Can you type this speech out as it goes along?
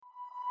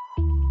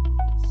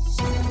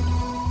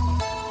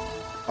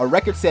a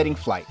record-setting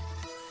flight.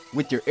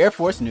 With your Air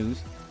Force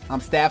news,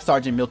 I'm Staff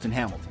Sergeant Milton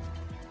Hamilton.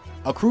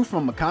 A crew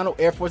from McConnell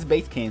Air Force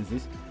Base,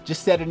 Kansas,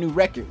 just set a new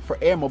record for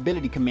Air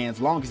Mobility Command's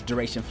longest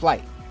duration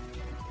flight.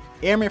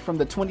 Airmen from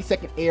the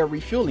 22nd Air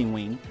Refueling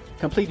Wing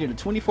completed a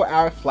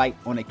 24-hour flight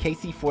on a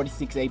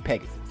KC-46A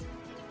Pegasus.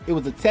 It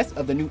was a test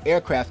of the new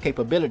aircraft's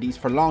capabilities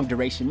for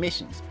long-duration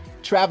missions,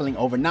 traveling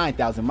over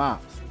 9,000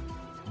 miles.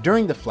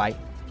 During the flight,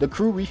 the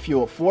crew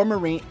refueled 4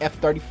 Marine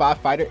F-35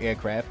 fighter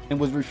aircraft and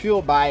was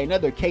refueled by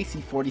another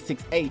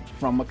KC-46A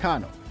from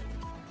McConnell.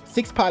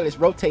 6 pilots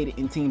rotated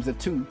in teams of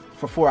 2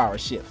 for 4-hour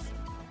shifts.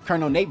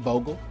 Colonel Nate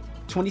Vogel,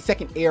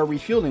 22nd Air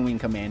Refueling Wing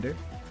Commander,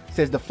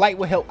 says the flight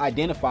will help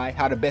identify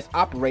how to best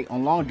operate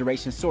on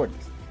long-duration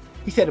sorties.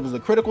 He said it was a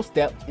critical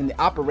step in the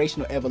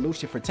operational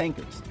evolution for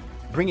tankers,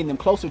 bringing them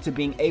closer to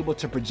being able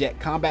to project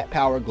combat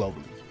power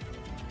globally.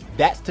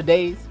 That's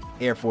today's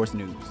Air Force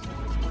News.